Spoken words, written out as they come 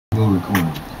go record.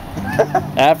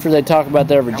 After they talk about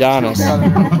their vaginas.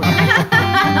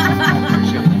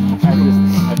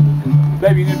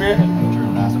 Baby, you need a beer?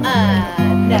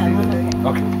 No.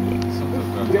 Okay.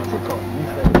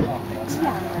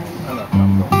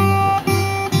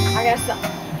 I guess I'll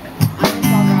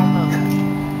drive home.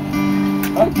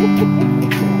 I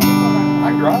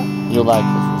can drive. You'll like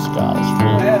this with Scottish I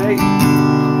food. had 8.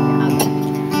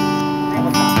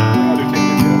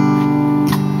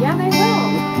 Yeah, they will.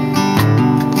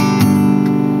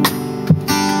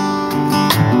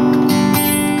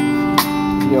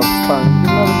 You'll turn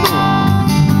another beer.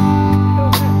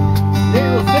 Hey,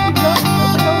 little sippy cup?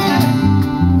 What's the hell is that?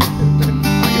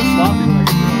 I get sloppy when I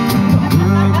get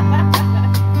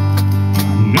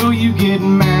I know you get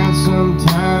mad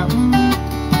sometimes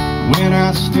when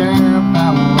I step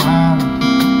out of line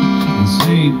and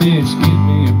say, bitch, get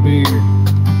me a beer.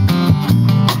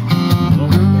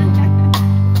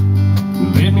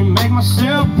 Let me make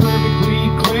myself perfectly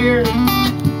clear.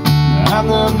 I'm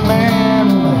the man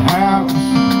of the house,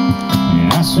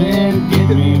 and I said, get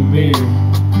me a beer.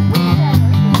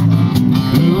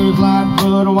 Coors Light,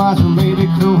 Budweiser, maybe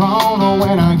Corona.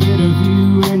 When I get a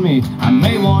view in me, I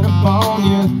may want to bone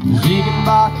you.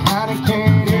 Ziegenbach,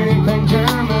 Heineken, anything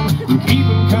German. Keep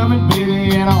them coming,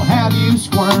 baby, and I'll have you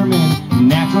squirming.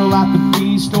 Natural like the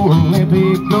beast or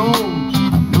Olympic gold.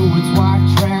 I know it's white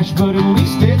trash, but at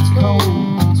least it's cold.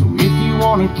 So if you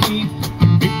want to keep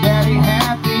your Big Daddy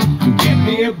happy, get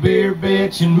me a beer,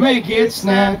 bitch, and make it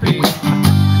snappy. It's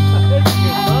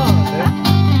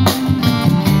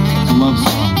a love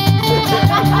song.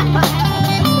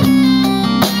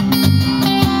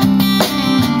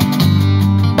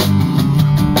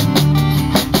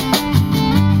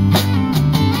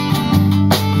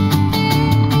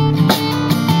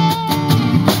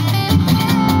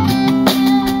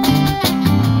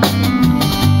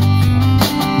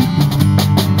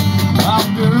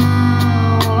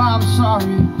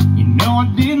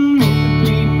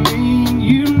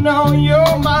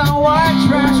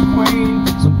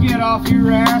 Off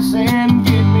your ass and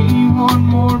get me one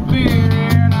more beer.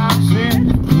 And I said,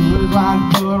 Coors Light,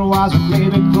 Budweiser,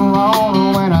 maybe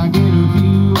Corona. When I get a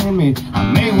view in me, I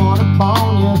may want to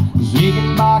bone you.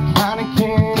 Ziegenbach,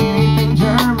 Heineken, anything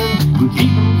German.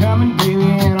 Keep them coming, baby,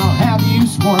 and I'll have you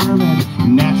squirming.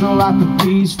 Natural like the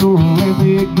beast or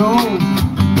Olympic gold.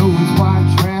 No, it's white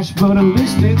trash, but at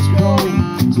least it's gold.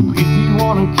 So if you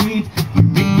want to keep your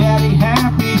Big Daddy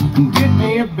happy, get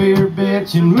me a beer,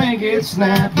 bitch, and make it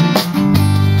snappy.